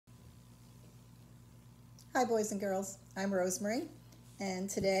Hi boys and girls, I'm Rosemary, and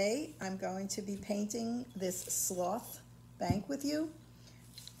today I'm going to be painting this sloth bank with you.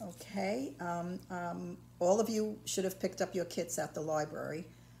 Okay, all of you should have picked up your kits at the library,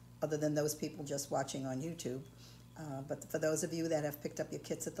 other than those people just watching on YouTube. But for those of you that have picked up your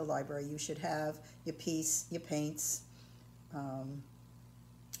kits at the library, you should have your piece, your paints, um,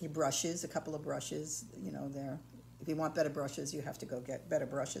 your brushes, a couple of brushes, there. If you want better brushes, you have to go get better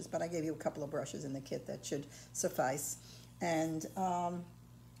brushes, but I gave you a couple of brushes in the kit that should suffice. And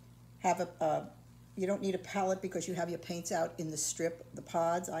have you don't need a palette because you have your paints out in the strip, the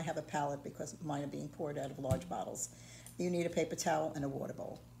pods. I have a palette because mine are being poured out of large bottles. You need a paper towel and a water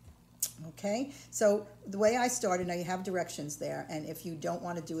bowl. Okay, so the way I started, now you have directions there, and if you don't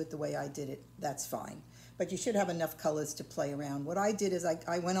want to do it the way I did it, that's fine. But you should have enough colors to play around. What I did is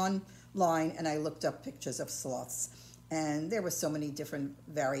I went online and I looked up pictures of sloths, and there were so many different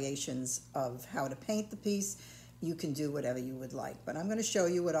variations of how to paint the piece. You can do whatever you would like, but I'm going to show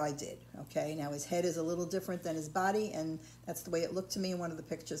you what I did. Okay, now his head is a little different than his body, and that's the way it looked to me in one of the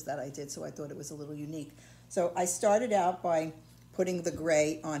pictures that I did, so I thought it was a little unique. So I started out by putting the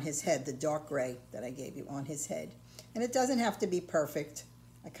gray on his head, the dark gray that I gave you on his head. And it doesn't have to be perfect.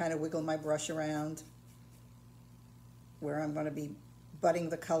 I kind of wiggle my brush around where I'm going to be butting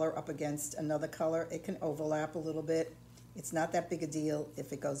the color up against another color. It can overlap a little bit. It's not that big a deal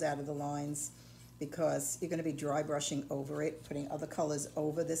if it goes out of the lines, because you're going to be dry brushing over it, putting other colors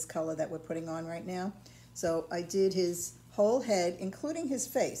over this color that we're putting on right now. So I did his whole head, including his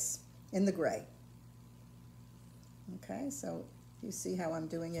face, in the gray. Okay, so you see how I'm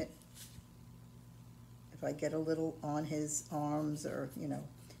doing it? If I get a little on his arms or,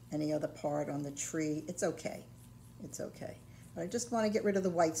 any other part on the tree, it's okay. It's okay. But I just want to get rid of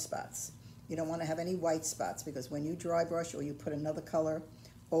the white spots. You don't want to have any white spots, because when you dry brush or you put another color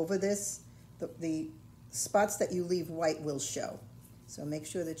over this, the spots that you leave white will show. So make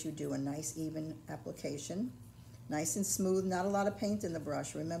sure that you do a nice even application. Nice and smooth, not a lot of paint in the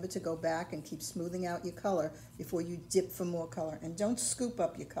brush. Remember to go back and keep smoothing out your color before you dip for more color. And don't scoop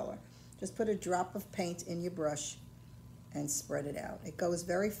up your color. Just put a drop of paint in your brush and spread it out. It goes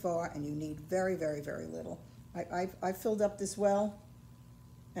very far, and you need very, very, very little. I filled up this well,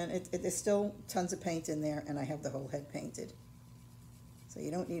 and there's still tons of paint in there, and I have the whole head painted. So you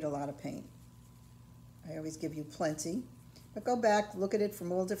don't need a lot of paint. I always give you plenty. But go back, look at it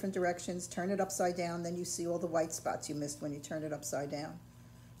from all different directions, turn it upside down, then you see all the white spots you missed when you turn it upside down.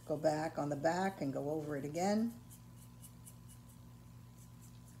 Go back on the back and go over it again.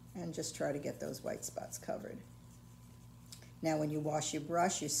 And just try to get those white spots covered. Now when you wash your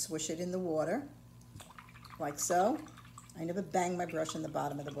brush, you swish it in the water, like so. I never bang my brush in the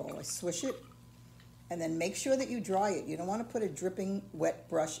bottom of the bowl. I swish it, and then make sure that you dry it. You don't want to put a dripping wet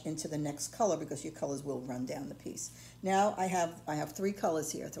brush into the next color, because your colors will run down the piece. Now I have three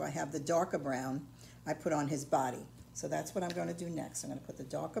colors here. So I have the darker brown I put on his body. So that's what I'm going to do next. I'm going to put the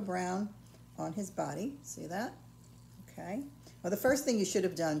darker brown on his body. See that? Okay. Well, the first thing you should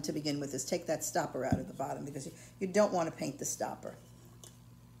have done to begin with is take that stopper out of the bottom, because you don't want to paint the stopper.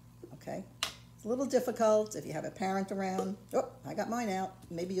 Okay. It's a little difficult if you have a parent around. Oh, I got mine out.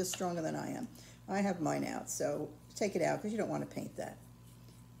 Maybe you're stronger than I am. I have mine out, so take it out because you don't want to paint that.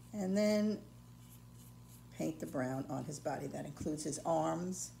 And then paint the brown on his body. That includes his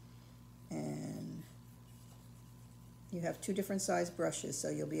arms, and you have two different size brushes, so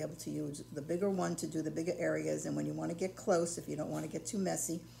you'll be able to use the bigger one to do the bigger areas, and when you want to get close, if you don't want to get too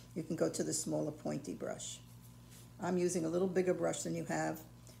messy, you can go to the smaller pointy brush. I'm using a little bigger brush than you have,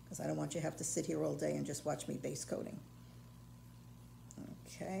 because I don't want you to have to sit here all day and just watch me base coating.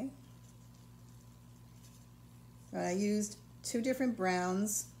 Okay. I used two different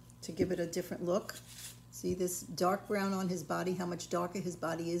browns to give it a different look. See this dark brown on his body, how much darker his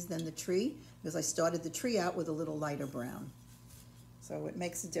body is than the tree? Because I started the tree out with a little lighter brown. So it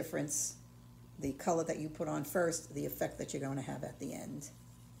makes a difference, the color that you put on first, the effect that you're going to have at the end.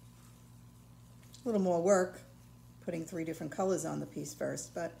 A little more work putting three different colors on the piece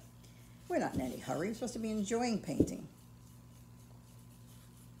first, but we're not in any hurry. We're supposed to be enjoying painting.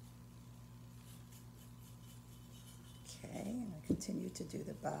 And I continue to do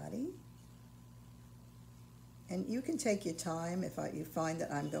the body. And you can take your time. If you find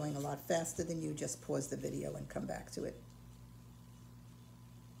that I'm going a lot faster than you, just pause the video and come back to it.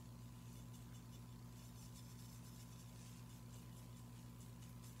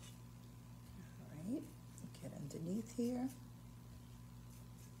 All right, get underneath here.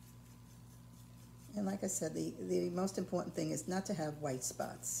 And like I said, the most important thing is not to have white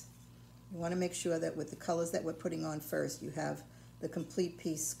spots. You want to make sure that with the colors that we're putting on first, you have the complete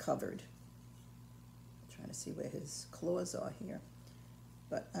piece covered. trying to see where his claws are here.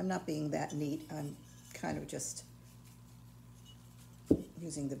 But I'm not being that neat. I'm kind of just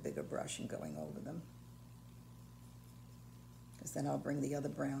using the bigger brush and going over them. Because then I'll bring the other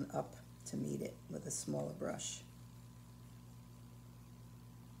brown up to meet it with a smaller brush.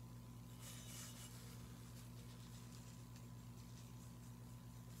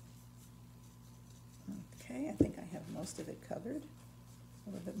 Okay, I think I have most of it covered. A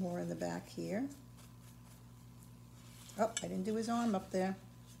little bit more in the back here. Oh, I didn't do his arm up there.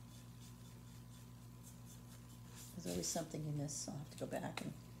 There's always something you miss. I'll have to go back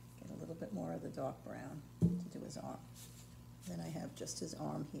and get a little bit more of the dark brown to do his arm. Then I have just his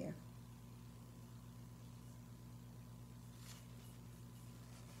arm here.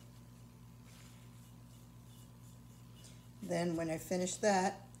 Then when I finish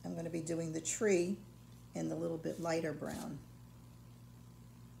that, I'm going to be doing the tree in the little bit lighter brown.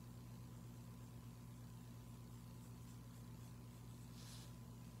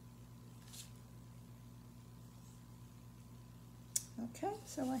 Okay,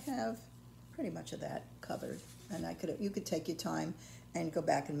 so I have pretty much of that covered, and you could take your time and go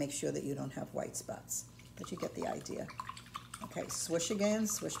back and make sure that you don't have white spots, but you get the idea. Okay, swish again,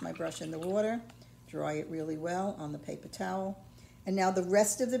 swish my brush in the water, dry it really well on the paper towel, and now the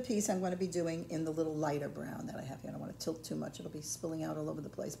rest of the piece I'm going to be doing in the little lighter brown that I have here. I don't want to tilt too much, it'll be spilling out all over the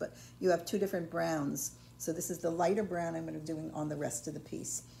place, but you have two different browns, so this is the lighter brown I'm going to be doing on the rest of the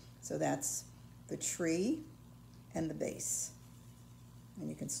piece. So that's the tree and the base. And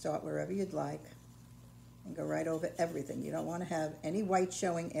you can start wherever you'd like and go right over everything. You don't want to have any white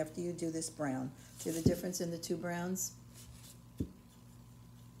showing after you do this brown. See the difference in the two browns?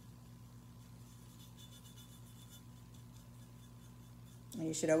 And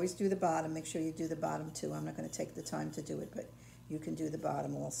you should always do the bottom. Make sure you do the bottom too. I'm not going to take the time to do it, but you can do the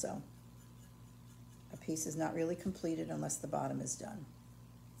bottom also. A piece is not really completed unless the bottom is done.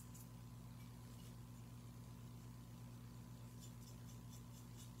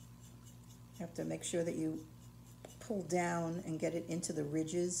 You have to make sure that you pull down and get it into the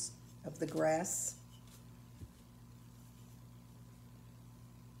ridges of the grass.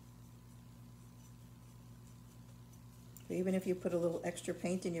 Even if you put a little extra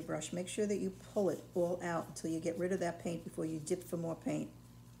paint in your brush, make sure that you pull it all out until you get rid of that paint before you dip for more paint.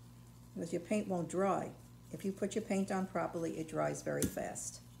 Because your paint won't dry. If you put your paint on properly, it dries very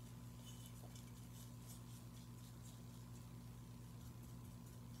fast.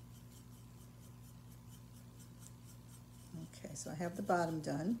 Okay, so I have the bottom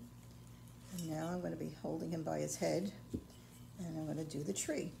done. And now I'm going to be holding him by his head, and I'm going to do the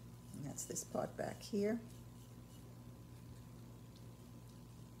tree. And that's this part back here.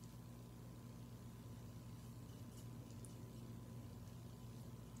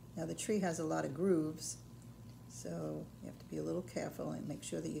 Now the tree has a lot of grooves, so you have to be a little careful and make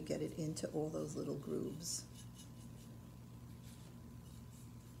sure that you get it into all those little grooves.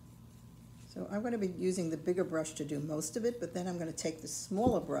 So I'm going to be using the bigger brush to do most of it, but then I'm going to take the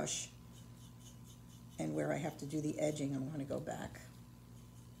smaller brush, and where I have to do the edging, I'm going to go back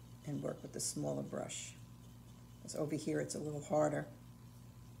and work with the smaller brush. Because over here it's a little harder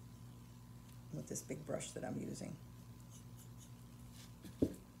with this big brush that I'm using.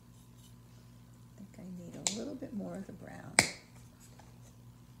 I need a little bit more of the brown.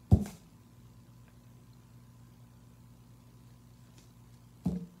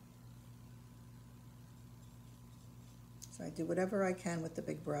 So I do whatever I can with the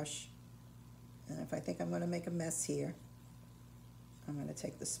big brush, and if I think I'm going to make a mess here, I'm going to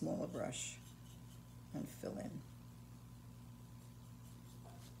take the smaller brush and fill in.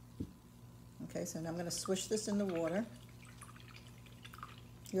 Okay, so now I'm going to swish this in the water.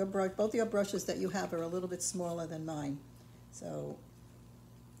 Your brush, both your brushes that you have are a little bit smaller than mine, so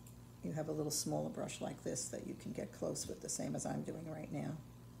you have a little smaller brush like this that you can get close with, the same as I'm doing right now.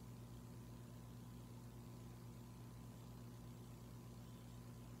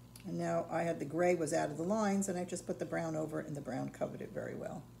 And now I had the gray was out of the lines, and I just put the brown over it, and the brown covered it very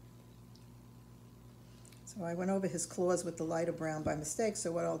well. So I went over his claws with the lighter brown by mistake,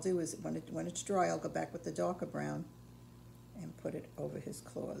 so what I'll do is when it's dry, I'll go back with the darker brown and put it over his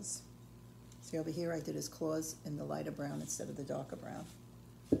claws. See over here, I did his claws in the lighter brown instead of the darker brown.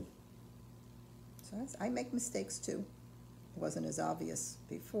 So I make mistakes too. It wasn't as obvious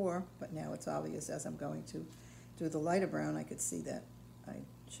before, but now it's obvious as I'm going to do the lighter brown. I could see that I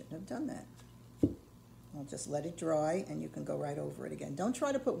shouldn't have done that. I'll just let it dry, and you can go right over it again. Don't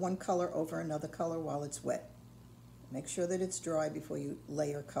try to put one color over another color while it's wet. Make sure that it's dry before you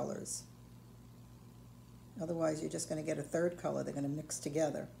layer colors. Otherwise, you're just going to get a third color. They're going to mix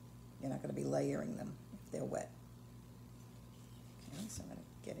together. You're not going to be layering them. You have they're wet. Okay, so I'm going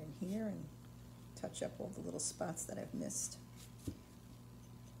to get in here and touch up all the little spots that I've missed.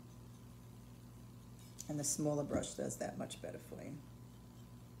 And the smaller brush does that much better for you.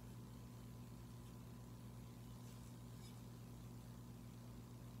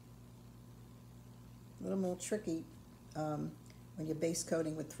 A little more tricky when you're base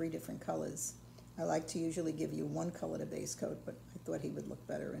coating with 3 different colors. I like to usually give you 1 color to base coat, but I thought he would look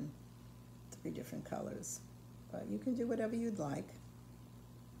better in 3 different colors. But you can do whatever you'd like.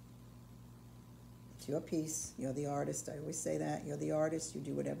 It's your piece. You're the artist. I always say that. You're the artist. You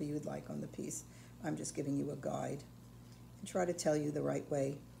do whatever you'd like on the piece. I'm just giving you a guide and try to tell you the right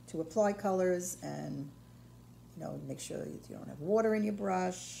way to apply colors and, you know, make sure you don't have water in your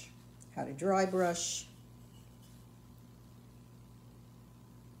brush, how to dry brush.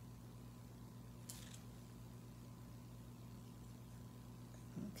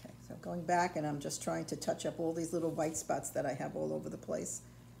 Okay, so going back, and I'm just trying to touch up all these little white spots that I have all over the place,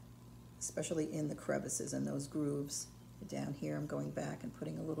 especially in the crevices and those grooves. Down here, I'm going back and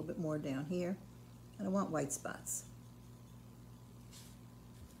putting a little bit more down here. And I want white spots.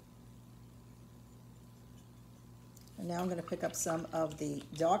 And now I'm going to pick up some of the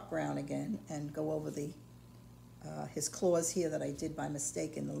dark brown again and go over the his claws here that I did by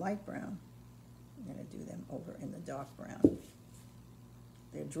mistake in the light brown. I'm going to do them over in the dark brown.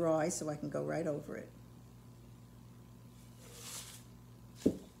 They're dry, so I can go right over it.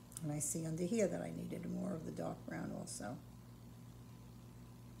 And I see under here that I needed more of the dark brown also.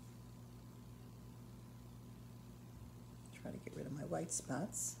 Try to get rid of my white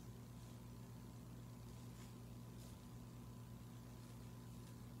spots.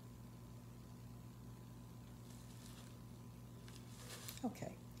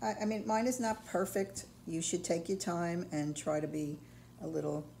 Okay, I mean, mine is not perfect. You should take your time and try to be a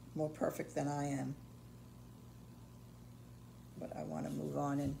little more perfect than I am. But I want to move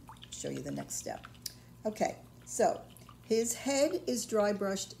on and show you the next step. Okay, so his head is dry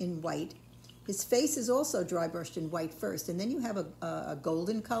brushed in white. His face is also dry brushed in white first, and then you have a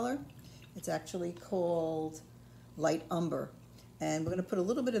golden color. It's actually called light umber, and we're going to put a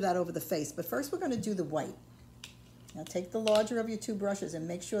little bit of that over the face, but first we're going to do the white. Now take the larger of your 2 brushes and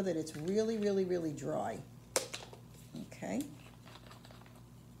make sure that it's really, really, really dry. Okay.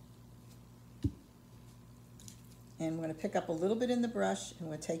 And we're going to pick up a little bit in the brush, and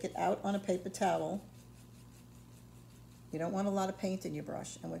we'll take it out on a paper towel. You don't want a lot of paint in your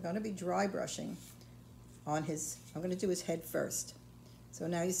brush, and we're going to be dry brushing on his, I'm going to do his head first. So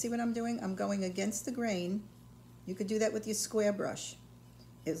now you see what I'm doing? I'm going against the grain. You could do that with your square brush,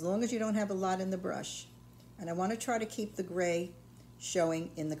 as long as you don't have a lot in the brush. And I want to try to keep the gray showing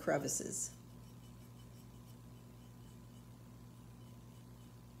in the crevices.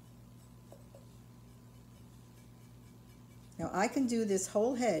 Now I can do this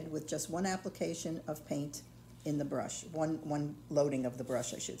whole head with just 1 application of paint in the brush, one loading of the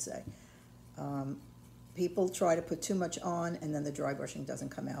brush, I should say. People try to put too much on, and then the dry brushing doesn't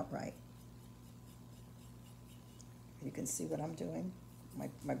come out right. You can see what I'm doing.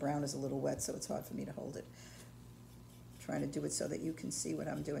 My brown is a little wet, so it's hard for me to hold it. I'm trying to do it so that you can see what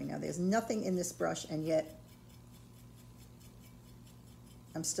I'm doing. Now there's nothing in this brush, and yet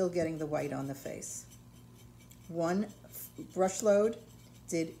I'm still getting the white on the face. 1 brush load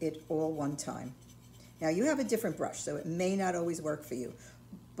did it all one time. Now you have a different brush, so it may not always work for you.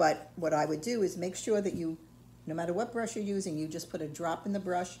 But what I would do is make sure that you, no matter what brush you're using, you just put a drop in the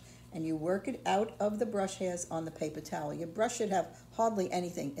brush and you work it out of the brush hairs on the paper towel. Your brush should have hardly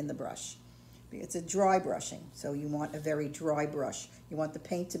anything in the brush. It's a dry brushing, so you want a very dry brush. You want the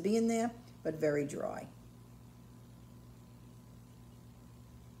paint to be in there, but very dry.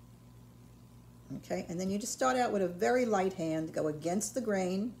 Okay, and then you just start out with a very light hand, go against the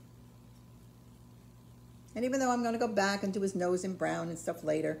grain. And even though I'm going to go back and do his nose in brown and stuff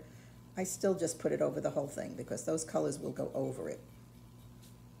later, I still just put it over the whole thing because those colors will go over it.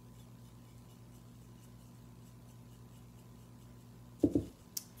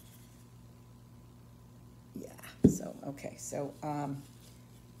 Yeah, so, okay, so I'll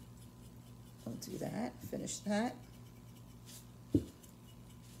do that, finish that.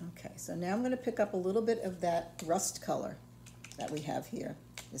 Okay, so now I'm going to pick up a little bit of that rust color that we have here,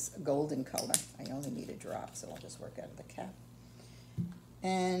 this golden color. I only need a drop, so I'll just work out of the cap.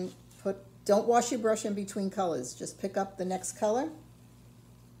 And don't wash your brush in between colors. Just pick up the next color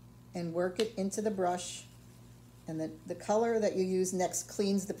and work it into the brush. And the color that you use next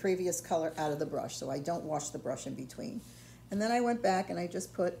cleans the previous color out of the brush, so I don't wash the brush in between. And then I went back and I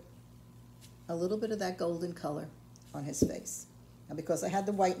just put a little bit of that golden color on his face. Now because I had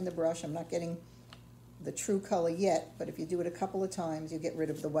the white in the brush, I'm not getting the true color yet, but if you do it a couple of times, you get rid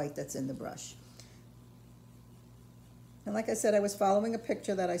of the white that's in the brush. And like I said, I was following a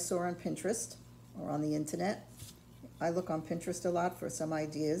picture that I saw on Pinterest or on the internet. I look on Pinterest a lot for some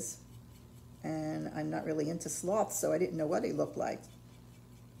ideas, and I'm not really into sloths, so I didn't know what he looked like.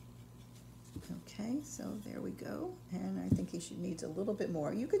 Okay, so there we go, and I think he needs a little bit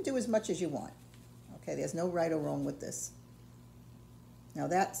more. You can do as much as you want. Okay, there's no right or wrong with this. Now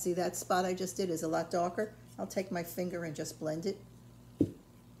see that spot I just did is a lot darker. I'll take my finger and just blend it.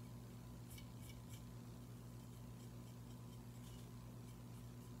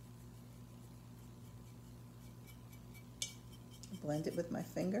 Blend it with my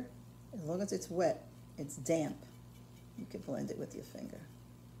finger. As long as it's wet, it's damp, you can blend it with your finger.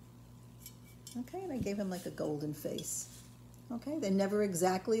 Okay, and I gave him like a golden face. Okay, they're never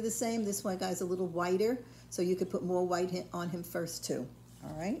exactly the same. This one guy's a little whiter, so you could put more white on him first too.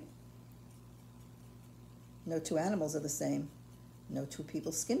 All right? No two animals are the same. No two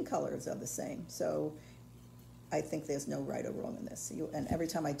people's skin colors are the same. So I think there's no right or wrong in this. And every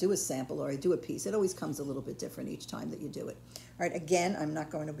time I do a sample or I do a piece, it always comes a little bit different each time that you do it. All right, again, I'm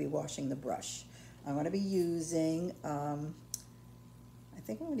not going to be washing the brush. I'm going to be using, I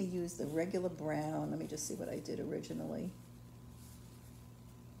think I'm going to use the regular brown. Let me just see what I did originally.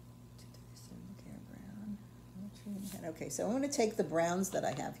 Okay, so I'm going to take the browns that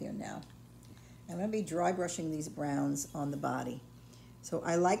I have here now. I'm going to be dry brushing these browns on the body. So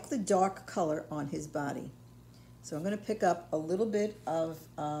I like the dark color on his body. So I'm going to pick up a little bit of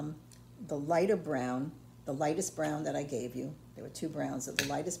the lighter brown, the lightest brown that I gave you. There were two browns of the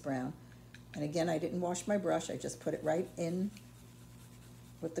lightest brown. And again, I didn't wash my brush. I just put it right in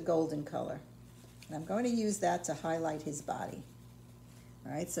with the golden color. And I'm going to use that to highlight his body.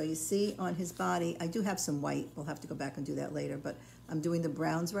 All right, so you see on his body, I do have some white. We'll have to go back and do that later, but I'm doing the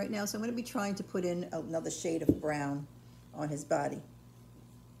browns right now. So I'm going to be trying to put in another shade of brown on his body.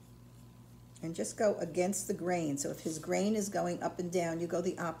 And just go against the grain. So if his grain is going up and down, you go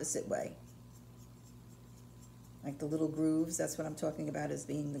the opposite way. Like the little grooves, that's what I'm talking about as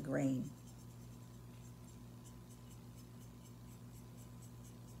being the grain.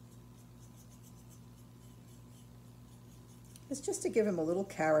 It's just to give him a little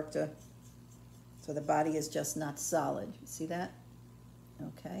character so the body is just not solid. You see that?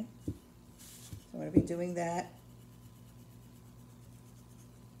 Okay. So I'm going to be doing that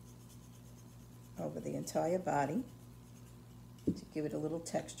over the entire body to give it a little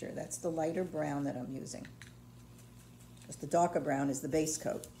texture. That's the lighter brown that I'm using. Because the darker brown is the base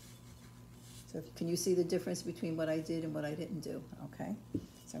coat. So can you see the difference between what I did and what I didn't do? Okay.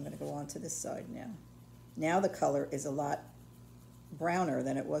 So I'm going to go on to this side now. Now the color is a lot browner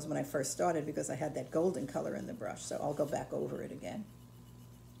than it was when I first started because I had that golden color in the brush. So I'll go back over it again.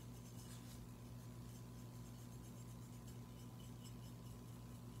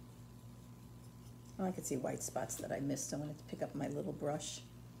 Oh, I could see white spots that I missed. So I wanted to pick up my little brush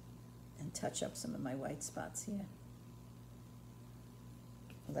and touch up some of my white spots here.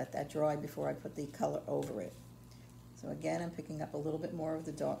 Let that dry before I put the color over it. So again, I'm picking up a little bit more of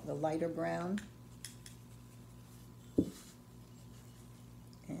the lighter brown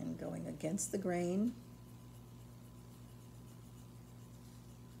and going against the grain.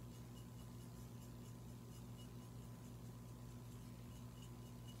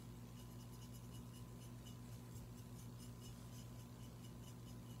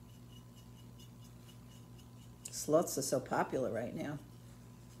 Sloths are so popular right now.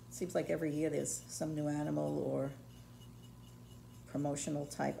 Seems like every year there's some new animal or promotional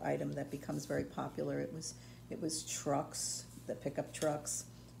type item that becomes very popular. It was trucks, the pickup trucks,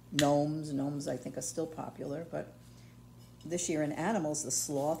 gnomes. Gnomes I think are still popular, but this year in animals, the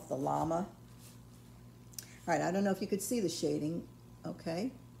sloth, the llama. All right, I don't know if you could see the shading,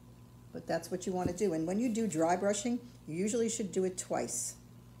 okay, but that's what you want to do. And when you do dry brushing, you usually should do it twice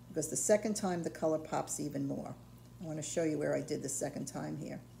because the second time the color pops even more. I want to show you where I did the second time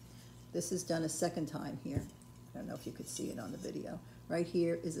here. This is done a second time here. I don't know if you could see it on the video. Right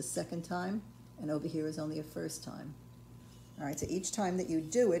here is a second time, and over here is only a first time. All right, so each time that you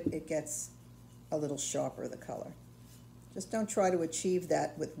do it, it gets a little sharper, the color. Just don't try to achieve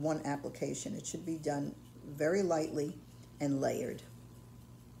that with one application. It should be done very lightly and layered.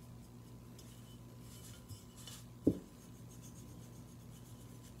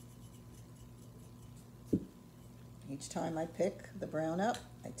 Each time I pick the brown up,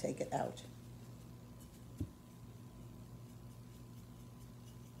 I take it out.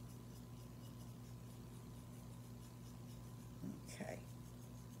 Okay.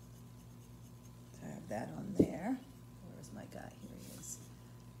 So I have that on there. Where's my guy? Here he is.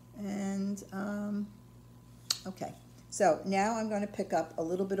 And Okay, so now I'm going to pick up a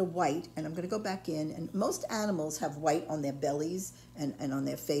little bit of white, and I'm going to go back in, and most animals have white on their bellies and on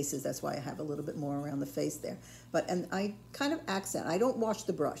their faces. That's why I have a little bit more around the face there. And I kind of accent. I don't wash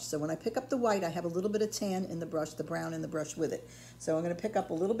the brush, so when I pick up the white, I have a little bit of tan in the brush, the brown in the brush with it. So I'm going to pick up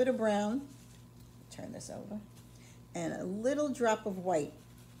a little bit of brown, turn this over, and a little drop of white,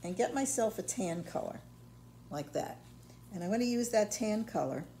 and get myself a tan color, like that. And I'm going to use that tan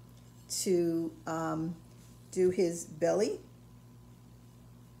color to do his belly,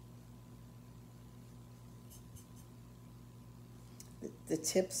 the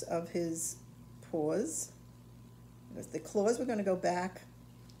tips of his paws. The claws, we're going to go back,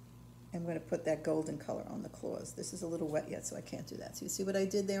 and we're going to put that golden color on the claws. This is a little wet yet, so I can't do that. So you see what I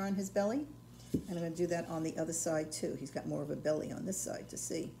did there on his belly? And I'm going to do that on the other side too. He's got more of a belly on this side to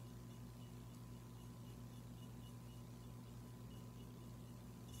see.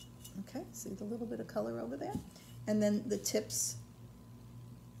 Okay, see the little bit of color over there? And then the tips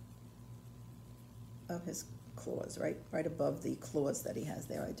of his claws, right above the claws that he has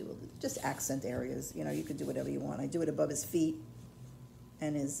there. I do just accent areas. You know, you could do whatever you want. I do it above his feet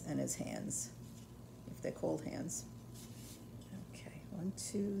and his hands, if they're called hands. Okay, 1,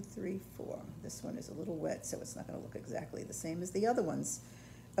 2, 3, 4. This one is a little wet, so it's not going to look exactly the same as the other ones.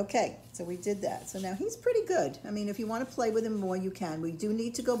 Okay, so we did that. So now he's pretty good. I mean, if you want to play with him more, you can. We do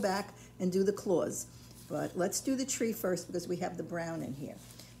need to go back and do the claws. But let's do the tree first because we have the brown in here.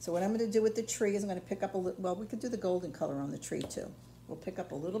 So what I'm going to do with the tree is I'm going to pick up a little, well, we could do the golden color on the tree too. We'll pick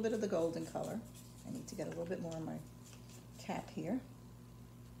up a little bit of the golden color. I need to get a little bit more on my cap here.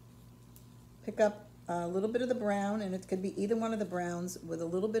 Pick up a little bit of the brown, and it could be either one of the browns with a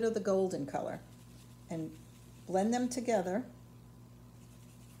little bit of the golden color. And blend them together.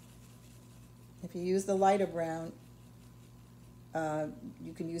 If you use the lighter brown,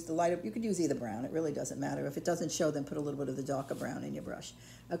 you can use the lighter, you could use either brown, it really doesn't matter. If it doesn't show, then put a little bit of the darker brown in your brush.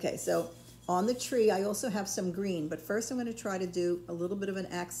 Okay, so on the tree, I also have some green, but first I'm going to try to do a little bit of an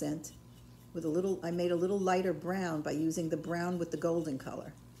accent with a little, I made a little lighter brown by using the brown with the golden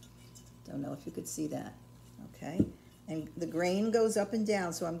color. Don't know if you could see that. Okay, and the grain goes up and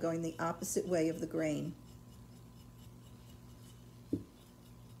down, so I'm going the opposite way of the grain.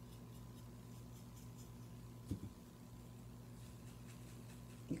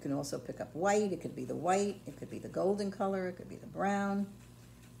 You can also pick up white. It could be the white, it could be the golden color, it could be the brown.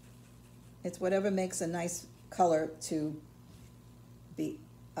 It's whatever makes a nice color to be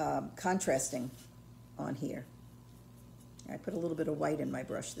contrasting on here. I put a little bit of white in my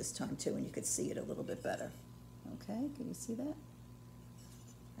brush this time too, and you could see it a little bit better. Okay, can you see that?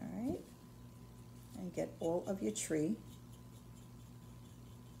 All right, and get all of your tree.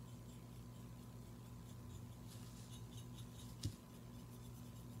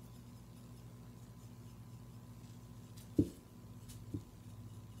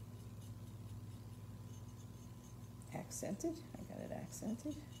 Accented. I got it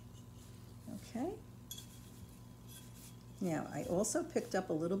accented. Okay. Now, I also picked up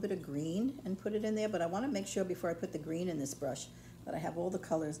a little bit of green and put it in there, but I want to make sure before I put the green in this brush that I have all the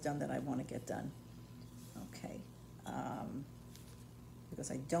colors done that I want to get done. Okay. Because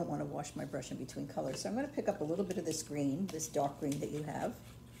I don't want to wash my brush in between colors. So I'm going to pick up a little bit of this green, this dark green that you have,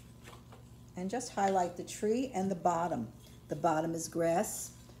 and just highlight the tree and the bottom. The bottom is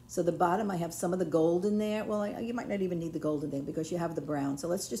grass. So the bottom, I have some of the gold in there. Well, you might not even need the gold in there because you have the brown. So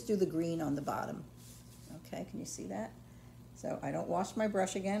let's just do the green on the bottom. Okay, can you see that? So I don't wash my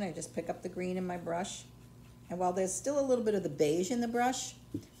brush again. I just pick up the green in my brush. And while there's still a little bit of the beige in the brush,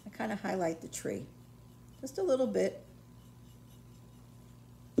 I kind of highlight the tree. Just a little bit.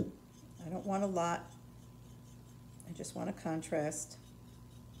 I don't want a lot. I just want a contrast.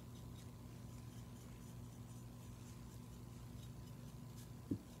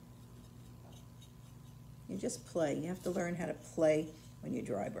 You just play. You have to learn how to play when you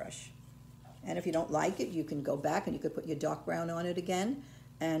dry brush. And if you don't like it, you can go back and you could put your dark brown on it again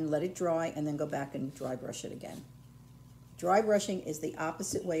and let it dry and then go back and dry brush it again. Dry brushing is the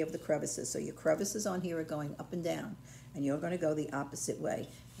opposite way of the crevices. So your crevices on here are going up and down, and you're going to go the opposite way.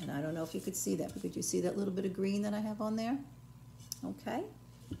 And I don't know if you could see that, but could you see that little bit of green that I have on there? Okay.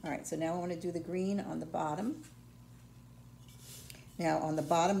 All right, so now I want to do the green on the bottom. Now on the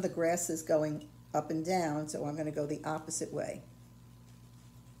bottom, the grass is going up and down, so I'm going to go the opposite way.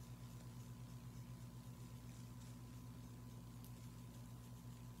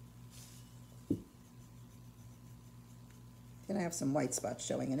 Then I have some white spots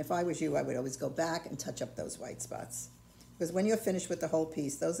showing, and if I was you, I would always go back and touch up those white spots. Because when you're finished with the whole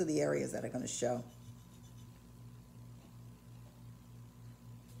piece, those are the areas that are going to show.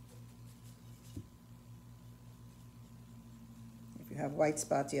 have white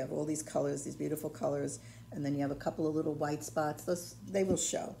spots, you have all these colors, these beautiful colors, and then you have a couple of little white spots. Those, they will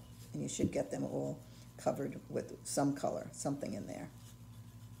show, and you should get them all covered with some color, something in there.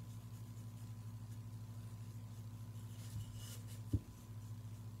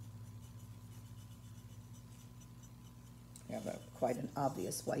 You have quite an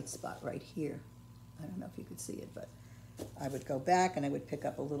obvious white spot right here. I don't know if you could see it, but I would go back and I would pick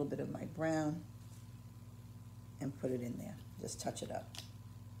up a little bit of my brown and put it in there. Just touch it up.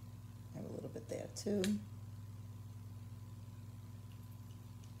 I have a little bit there too.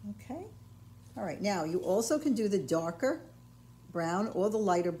 Okay. All right, now you also can do the darker brown or the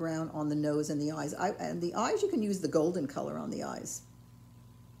lighter brown on the nose and the eyes. And the eyes, you can use the golden color on the eyes.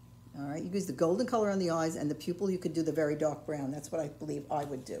 All right, you use the golden color on the eyes, and the pupil you could do the very dark brown. That's what I believe I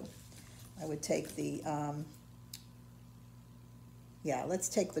would do. I would take the, yeah, let's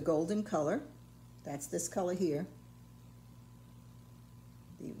take the golden color. That's this color here,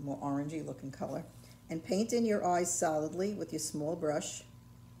 the more orangey looking color, and paint in your eyes solidly with your small brush,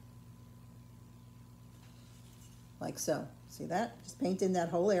 like so. See that? Just paint in that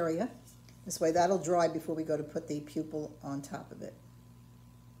whole area. This way that'll dry before we go to put the pupil on top of it.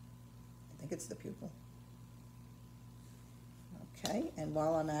 I think it's the pupil. Okay, and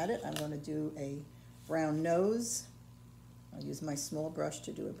while I'm at it, I'm going to do a brown nose. I'll use my small brush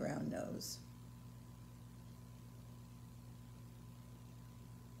to do a brown nose.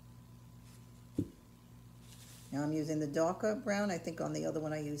 Now I'm using the darker brown. I think on the other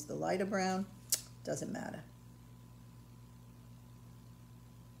one I used the lighter brown. Doesn't matter.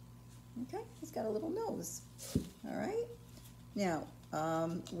 Okay, he's got a little nose. All right. Now,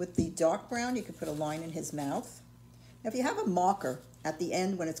 with the dark brown, you could put a line in his mouth. Now, if you have a marker at the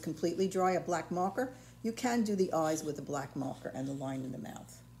end when it's completely dry, a black marker, you can do the eyes with a black marker and the line in the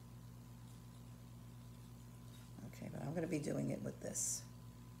mouth. Okay, but I'm going to be doing it with this,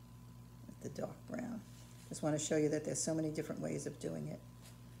 with the dark brown. Just want to show you that there's so many different ways of doing it.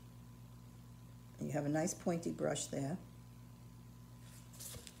 And you have a nice pointy brush there.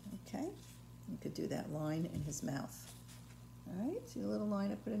 Okay, you could do that line in his mouth. All right, see the little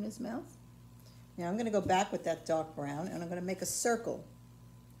line I put in his mouth? Now I'm going to go back with that dark brown, and I'm going to make a circle,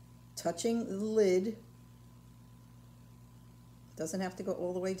 touching the lid. Doesn't have to go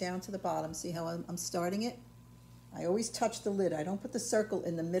all the way down to the bottom. See how I'm starting it? I always touch the lid. I don't put the circle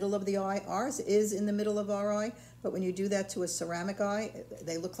in the middle of the eye. Ours is in the middle of our eye, but when you do that to a ceramic eye,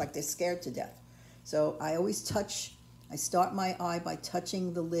 they look like they're scared to death. So I always touch, I start my eye by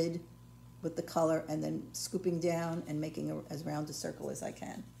touching the lid with the color and then scooping down and making as round a circle as I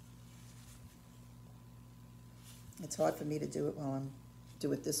can. It's hard for me to do it while I'm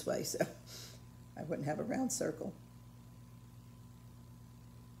do it this way, so I wouldn't have a round circle.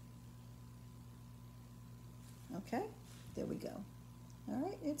 Okay, there we go. All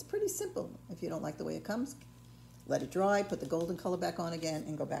right, it's pretty simple. If you don't like the way it comes, let it dry, put the golden color back on again,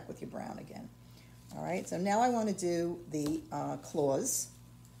 and go back with your brown again. All right, so now I want to do the claws.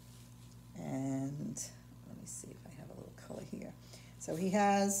 And let me see if I have a little color here. So he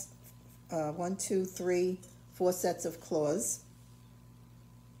has 1, 2, 3, 4 sets of claws.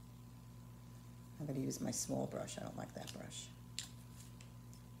 I'm going to use my small brush. I don't like that brush.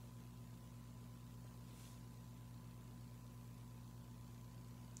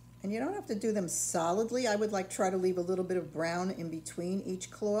 And you don't have to do them solidly. I would try to leave a little bit of brown in between each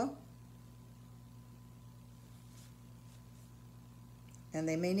claw. And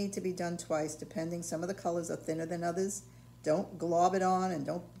they may need to be done twice, depending. Some of the colors are thinner than others. Don't glob it on, and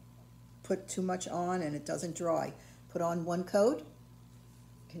don't put too much on and it doesn't dry. Put on 1 coat.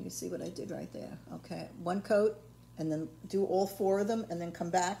 Can you see what I did right there? Okay, 1 coat, and then do all 4 of them, and then come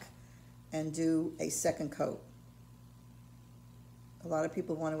back and do a 2nd coat. A lot of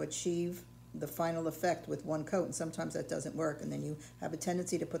people want to achieve the final effect with 1 coat, and sometimes that doesn't work, and then you have a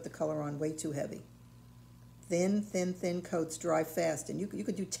tendency to put the color on way too heavy. Thin, thin, thin coats dry fast, and you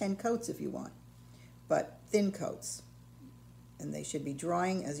could do 10 coats if you want, but thin coats, and they should be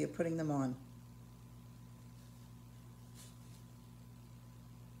drying as you're putting them on.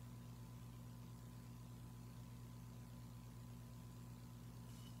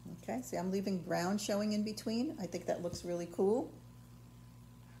 Okay, see, I'm leaving brown showing in between. I think that looks really cool.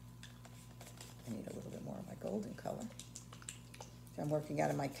 I need a little bit more of my golden color. I'm working out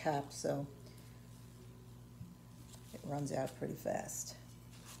of my cap, so it runs out pretty fast.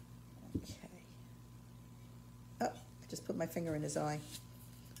 Okay. Oh, I just put my finger in his eye.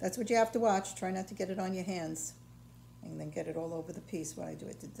 That's what you have to watch. Try not to get it on your hands and then get it all over the piece. What I do,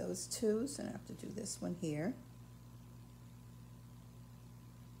 I did those 2, so I have to do this one here.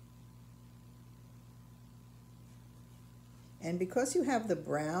 And because you have the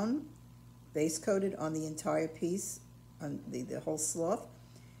brown base coated on the entire piece, on the whole sloth,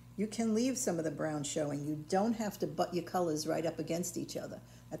 you can leave some of the brown showing. You don't have to butt your colors right up against each other.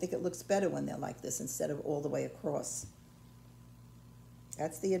 I think it looks better when they're like this instead of all the way across.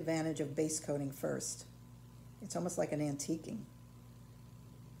 That's the advantage of base coating first. It's almost like an antiquing.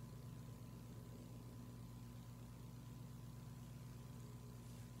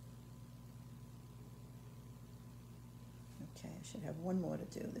 Okay, I should have one more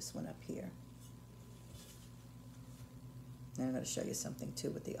to do, this one up here. And I'm going to show you something too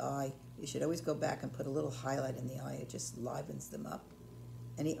with the eye. You should always go back and put a little highlight in the eye. It just livens them up.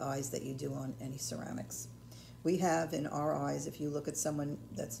 Any eyes that you do on any ceramics. We have in our eyes, if you look at someone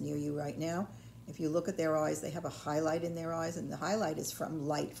that's near you right now, if you look at their eyes, they have a highlight in their eyes, and the highlight is from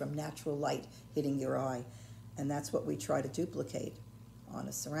light, from natural light hitting your eye. And that's what we try to duplicate on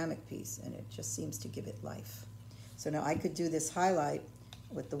a ceramic piece, and it just seems to give it life. So now I could do this highlight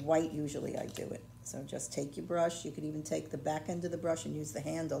with the white. Usually I do it. So just take your brush. You could even take the back end of the brush and use the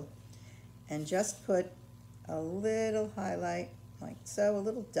handle, and just put a little highlight, like so, a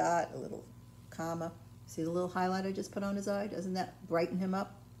little dot, a little comma. See the little highlight I just put on his eye? Doesn't that brighten him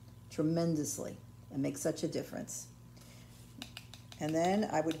up tremendously and make such a difference? And then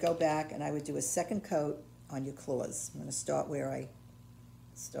I would go back and I would do a second coat on your claws. I'm going to start where I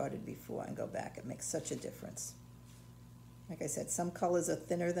started before and go back. It makes such a difference. Like I said, some colors are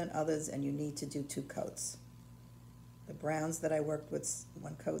thinner than others, and you need to do 2 coats. The browns that I worked with,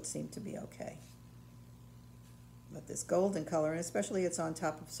 1 coat seemed to be okay. But this golden color, and especially it's on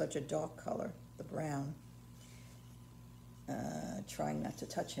top of such a dark color, the brown, trying not to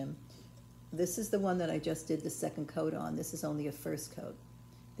touch him. This is the one that I just did the second coat on. This is only a first coat.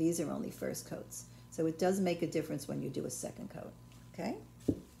 These are only first coats. So it does make a difference when you do a second coat, okay?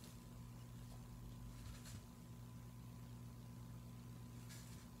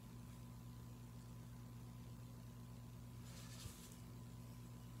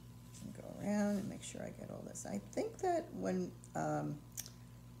 Go around and make sure I get all this. I think that when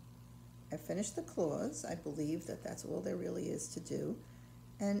I finish the claws, I believe that that's all there really is to do.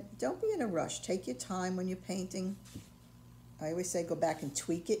 And don't be in a rush. Take your time when you're painting. I always say go back and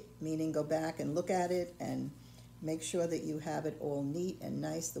tweak it, meaning go back and look at it and make sure that you have it all neat and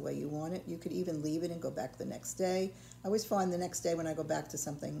nice the way you want it. You could even leave it and go back the next day. I always find the next day when I go back to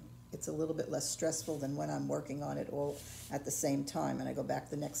something, it's a little bit less stressful than when I'm working on it all at the same time. And I go back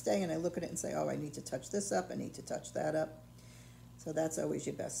the next day and I look at it and say, oh, I need to touch this up, I need to touch that up. So that's always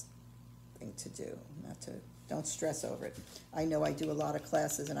your best thing to do, don't stress over it. I know I do a lot of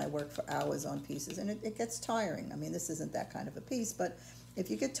classes and I work for hours on pieces, and it gets tiring. I mean, this isn't that kind of a piece, but if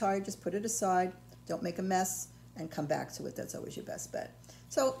you get tired, just put it aside, don't make a mess, and come back to it. That's always your best bet.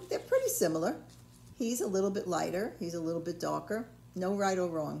 So they're pretty similar. He's a little bit lighter, he's a little bit darker. No right or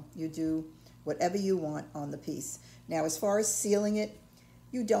wrong. You do whatever you want on the piece. Now, as far as sealing it,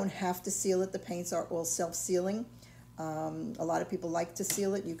 you don't have to seal it. The paints are all self-sealing. A lot of people like to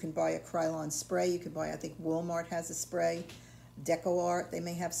seal it. You can buy a Krylon spray. You can buy, I think Walmart has a spray. Deco Art, they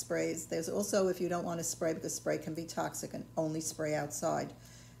may have sprays. There's also, if you don't want to spray, because spray can be toxic, and only spray outside,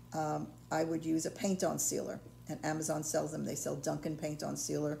 I would use a paint-on sealer. And Amazon sells them. They sell Dunkin' paint-on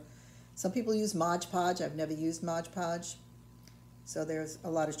sealer. Some people use Mod Podge. I've never used Mod Podge. So there's a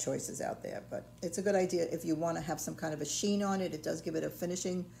lot of choices out there. But it's a good idea if you want to have some kind of a sheen on it. It does give it a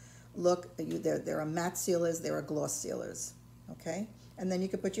finishing look. There are matte sealers, there are gloss sealers, okay? And then you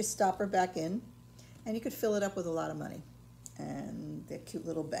could put your stopper back in, and you could fill it up with a lot of money. And they're cute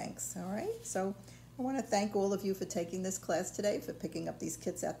little banks, all right? So I want to thank all of you for taking this class today, for picking up these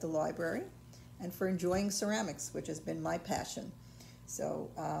kits at the library, and for enjoying ceramics, which has been my passion. So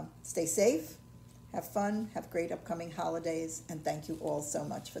stay safe, have fun, have great upcoming holidays, and thank you all so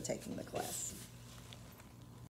much for taking the class.